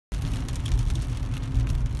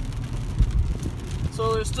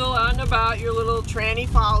So they're still out and about, your little tranny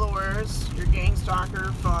followers, your gang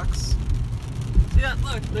stalker fucks. Yeah,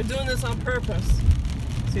 look, they're doing this on purpose.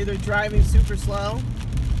 See, they're driving super slow.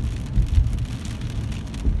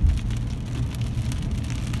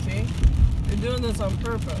 See? They're doing this on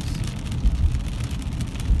purpose.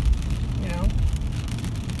 You know?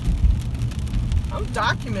 I'm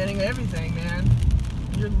documenting everything, man.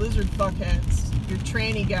 Your lizard fuckheads. Your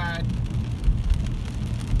tranny god.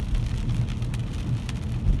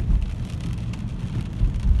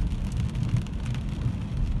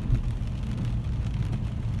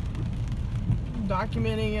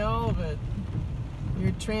 Documenting all of it.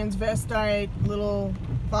 Your transvestite little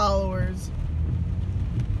followers.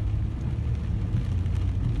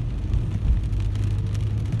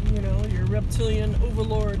 You know, your reptilian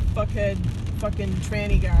overlord fuckhead fucking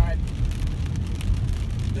tranny god.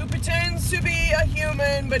 Who pretends to be a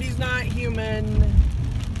human, but he's not human.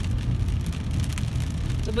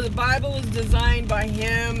 The Bible is designed by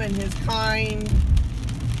him and his kind.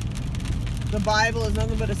 The Bible is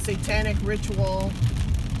nothing but a satanic ritual.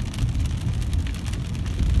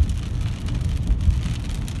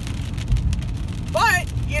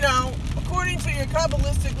 But, you know, according to your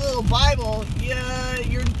Kabbalistic little Bible, yeah,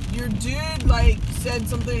 your dude, like, said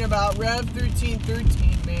something about Rev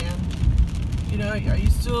 13:13, man. You know, are you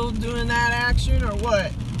still doing that action or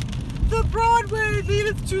what? The Broadway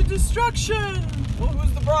leadeth to destruction. Well,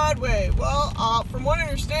 who's the Broadway? Well, from what I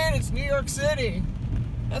understand, it's New York City.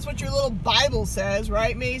 That's what your little Bible says,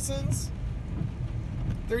 right, Masons?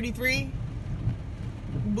 33?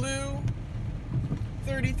 Blue?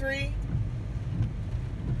 33?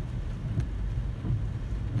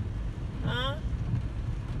 Huh?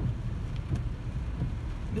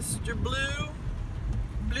 Mr. Blue?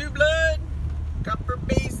 Blue blood?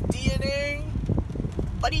 Copper-based DNA?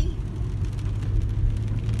 Buddy?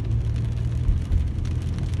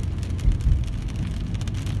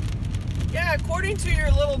 Yeah, according to your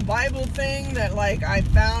little Bible thing that, like, I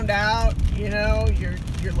found out, you know, you're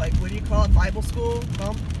like, what do you call it, Bible school?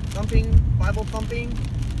 Thumping? Bible thumping?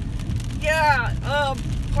 Yeah,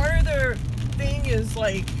 part of their thing is,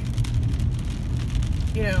 like,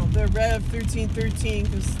 you know, the Rev 13:13,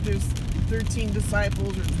 because there's 13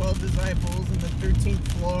 disciples or 12 disciples in the 13th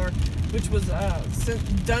floor, which was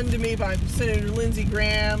done to me by Senator Lindsey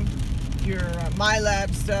Graham, your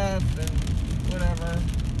MyLab stuff, and whatever.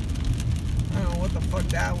 I don't know what the fuck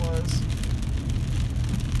that was.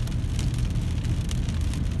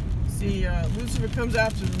 See, Lucifer comes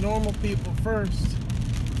after the normal people first.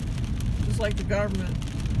 Just like the government.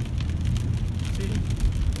 See,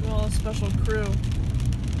 we're all a special crew.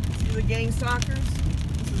 See the gang stalkers?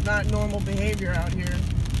 This is not normal behavior out here.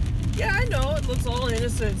 Yeah, I know, it looks all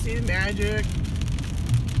innocent. See the magic?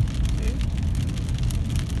 See?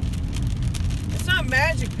 It's not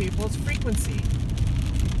magic, people, it's frequency.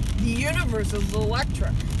 The universe is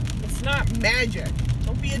electric. It's not magic.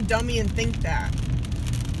 Don't be a dummy and think that.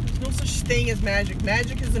 There's no such thing as magic.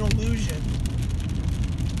 Magic is an illusion.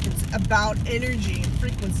 It's about energy and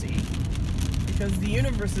frequency. Because the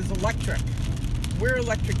universe is electric. We're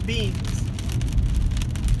electric beings.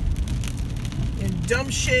 And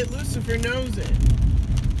dumb shit, Lucifer knows it.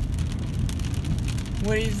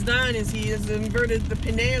 What he's done is he has inverted the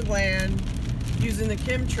pineal gland using the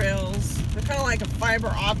chemtrails. They're kind of like a fiber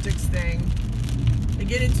optics thing. They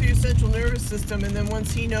get into your central nervous system, and then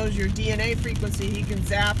once he knows your DNA frequency, he can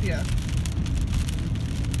zap you.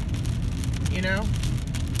 You know?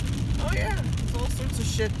 Oh yeah, there's all sorts of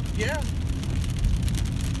shit. Yeah.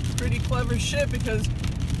 Pretty clever shit because,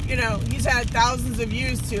 you know, he's had thousands of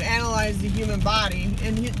years to analyze the human body.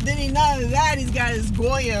 And then none of that, he's got his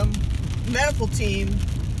Goyim medical team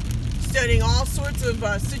studying all sorts of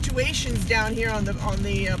situations down here on the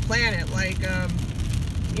planet, like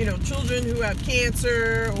you know, children who have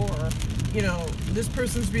cancer, or you know, this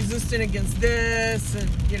person's resistant against this, and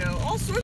you know, all sorts